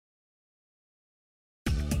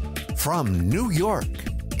From New York,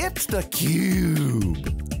 it's theCUBE.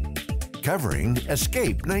 Covering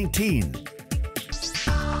Escape 19.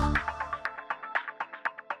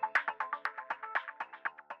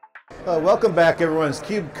 Welcome back everyone. It's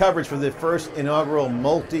CUBE coverage for the first inaugural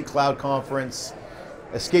multi-cloud conference,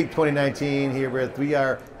 Escape 2019. We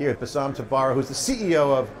are here with Bassam Tabbara, who's the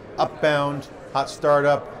CEO of Upbound, hot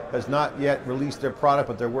startup, has not yet released their product,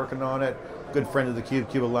 but they're working on it. Good friend of the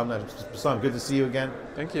CUBE alumni. Bassam, good to see you again.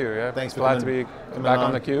 Thank you, yeah. Thanks for glad to be back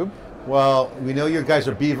on theCUBE. Well, we know you guys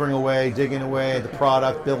are beavering away, digging away at the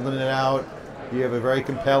product, building it out. You have a very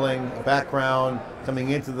compelling background coming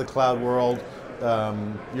into the cloud world.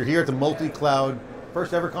 You're here at the multi-cloud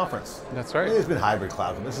first ever conference. That's right. It's been hybrid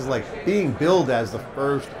cloud. This is like being billed as the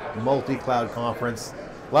first multi-cloud conference.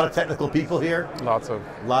 A lot of technical people here. A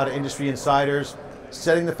lot of industry insiders.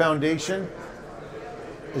 Setting the foundation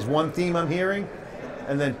is one theme I'm hearing,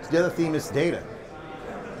 and then the other theme is data.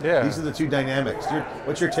 Yeah. These are the two dynamics.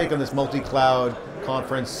 What's your take on this multi-cloud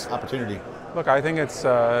conference opportunity? Look, I think it's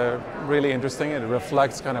really interesting. It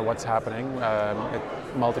reflects kind of what's happening.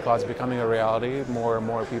 Multi-cloud is becoming a reality. More and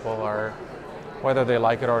more people are, whether they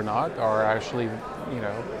like it or not, are actually,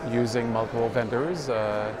 using multiple vendors,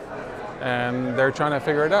 and they're trying to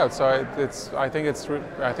figure it out. So I think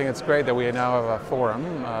it's great that we now have a forum.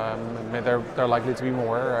 There are likely to be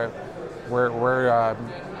more.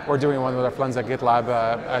 We're doing one with our friends at GitLab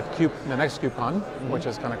at CUBE, the next KubeCon, which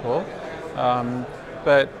is kind of cool.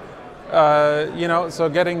 So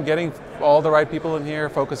getting all the right people in here,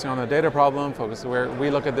 focusing on the data problem, where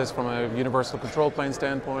we look at this from a universal control plane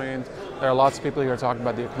standpoint. There are lots of people here talking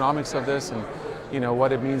about the economics of this and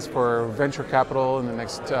what it means for venture capital in the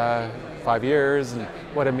next 5 years and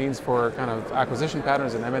what it means for kind of acquisition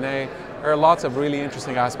patterns and M&A. There are lots of really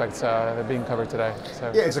interesting aspects that are being covered today.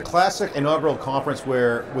 So. Yeah, it's a classic inaugural conference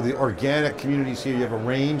where with the organic communities here, you have a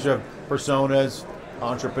range of personas,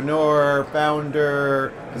 entrepreneur,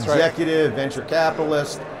 founder, executive, venture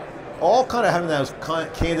capitalist, all kind of having those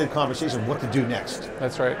candid conversations what to do next.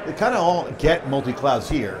 That's right. They kind of all get multi-clouds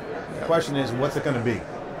here. The question is, what's it going to be?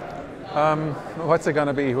 What's it going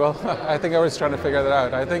to be? Well, I think I was trying to figure that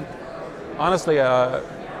out. I think, honestly,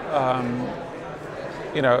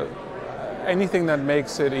 anything that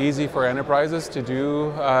makes it easy for enterprises to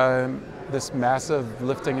do this massive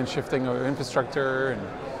lifting and shifting of infrastructure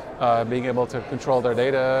and being able to control their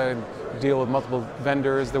data and deal with multiple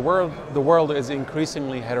vendors. The world is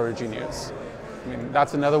increasingly heterogeneous. I mean,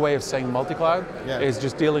 that's another way of saying multi-cloud, is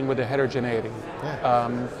just dealing with the heterogeneity.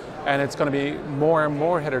 Yeah. And it's going to be more and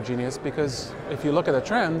more heterogeneous because if you look at the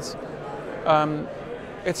trends,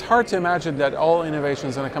 it's hard to imagine that all innovation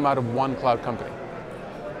is going to come out of one cloud company,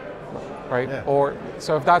 right? Yeah.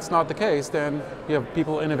 So if that's not the case, then you have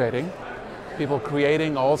people innovating, people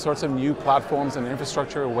creating all sorts of new platforms and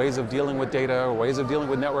infrastructure, ways of dealing with data, or ways of dealing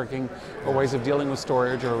with networking, or ways of dealing with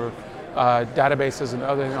storage, or databases and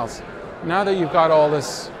everything else. Now that you've got all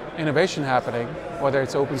this innovation happening, whether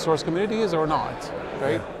it's open source communities or not,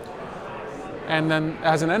 right? Yeah. And then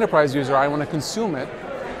as an enterprise user, I want to consume it.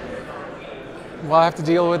 Well, I have to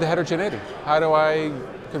deal with the heterogeneity. How do I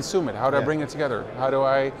consume it? How do I bring it together? How do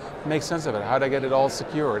I make sense of it? How do I get it all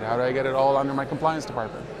secured? How do I get it all under my compliance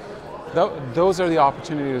department? Those are the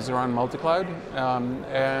opportunities around multi-cloud,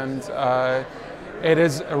 and it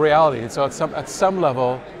is a reality. So at some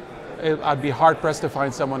level, I'd be hard-pressed to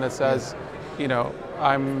find someone that says,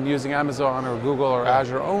 I'm using Amazon or Google or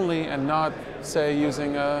Azure only, and not, say,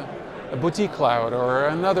 using a boutique cloud or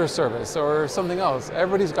another service or something else.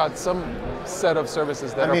 Everybody's got some set of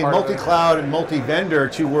services that are part of it. Multi-cloud and multi-vendor,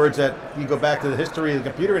 two words that you go back to the history of the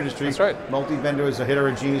computer industry. That's right. Multi-vendor is a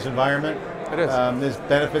heterogeneous environment. It is. There's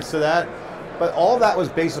benefits to that. But all that was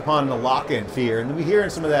based upon the lock-in fear, and we're hearing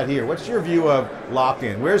some of that here. What's your view of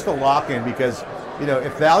lock-in? Where's the lock-in? Because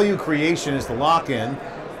if value creation is the lock-in,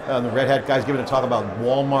 the Red Hat guys giving a talk about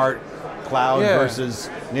Walmart cloud versus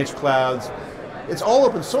niche clouds. It's all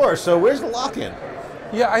open source, so where's the lock-in?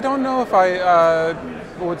 Yeah, I don't know if I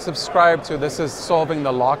would subscribe to this as solving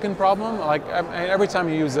the lock-in problem. Like every time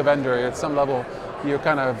you use a vendor, at some level, you're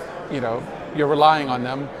kind of, you're relying on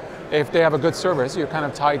them. If they have a good service, you're kind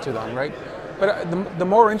of tied to them, right? But the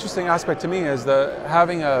more interesting aspect to me is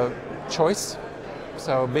having a choice.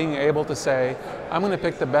 So being able to say, I'm going to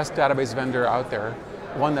pick the best database vendor out there,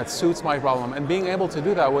 one that suits my problem, and being able to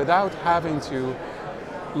do that without having to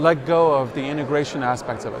let go of the integration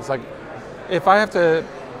aspects of it. It's like, if I have to,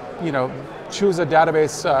 choose a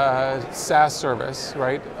database SaaS service,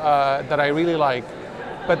 right, that I really like,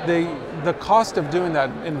 but the cost of doing that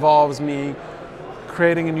involves me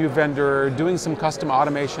creating a new vendor, doing some custom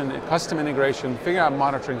automation, custom integration, figuring out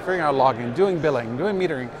monitoring, figuring out logging, doing billing, doing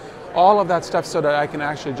metering. all of that stuff so that I can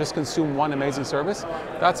actually just consume one amazing service,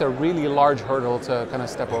 that's a really large hurdle to kind of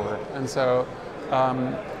step over. And so,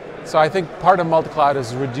 so I think part of multi-cloud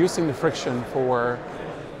is reducing the friction for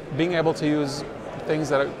being able to use things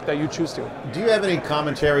that you choose to. Do you have any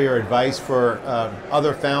commentary or advice for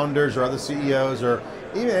other founders or other CEOs or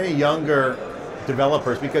even any younger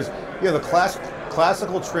developers? Because the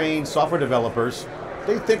classical trained software developers,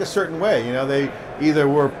 they think a certain way. They either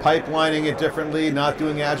were pipelining it differently, not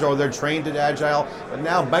doing Agile, or they're trained at Agile, but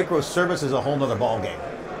now microservice is a whole nother ballgame.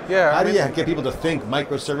 Yeah. How do you get people to think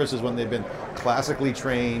microservices when they've been classically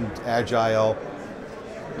trained Agile?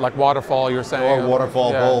 Like waterfall, you're saying? Or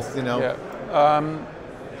waterfall, both, Yeah.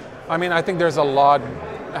 I mean, I think there's a lot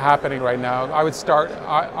happening right now.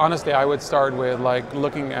 Honestly, I would start with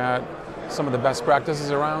looking at some of the best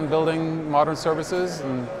practices around building modern services,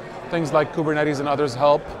 and things like Kubernetes and others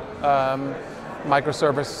help,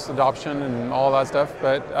 microservice adoption and all that stuff.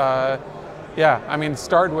 But yeah, I mean,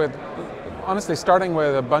 honestly, starting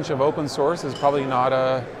with a bunch of open source is probably not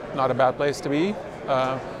a bad place to be.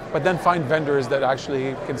 But then find vendors that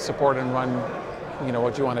actually can support and run,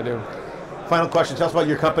 what you want to do. Final question, tell us about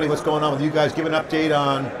your company, what's going on with you guys. Give an update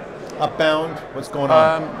on Upbound, what's going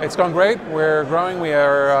on? It's going great, we're growing.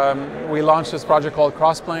 We launched this project called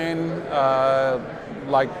Crossplane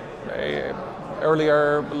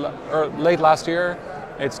late last year.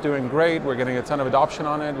 It's doing great, we're getting a ton of adoption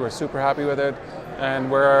on it, we're super happy with it.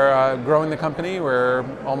 And we're growing the company, we're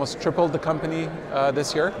almost tripled the company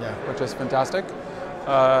this year, which is fantastic.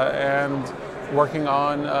 And working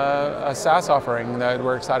on a SaaS offering that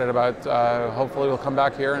we're excited about. Hopefully we'll come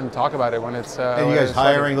back here and talk about it when it's And you guys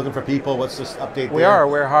hiring, looking for people? What's this update there? We are.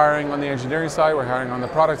 We're hiring on the engineering side, we're hiring on the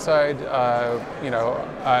product side.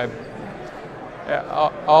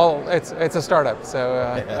 It's a startup,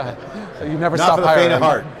 so you never stop hiring. Not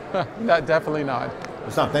for the faint of heart. Definitely not.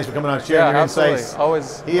 Bassam, thanks for coming on, sharing your insights.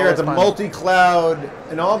 Always here at the fun. multi-cloud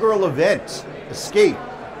inaugural event, Escape,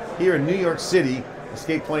 here in New York City.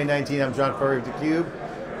 Escape 2019, I'm John Furrier of theCUBE.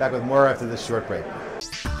 Back with more after this short break.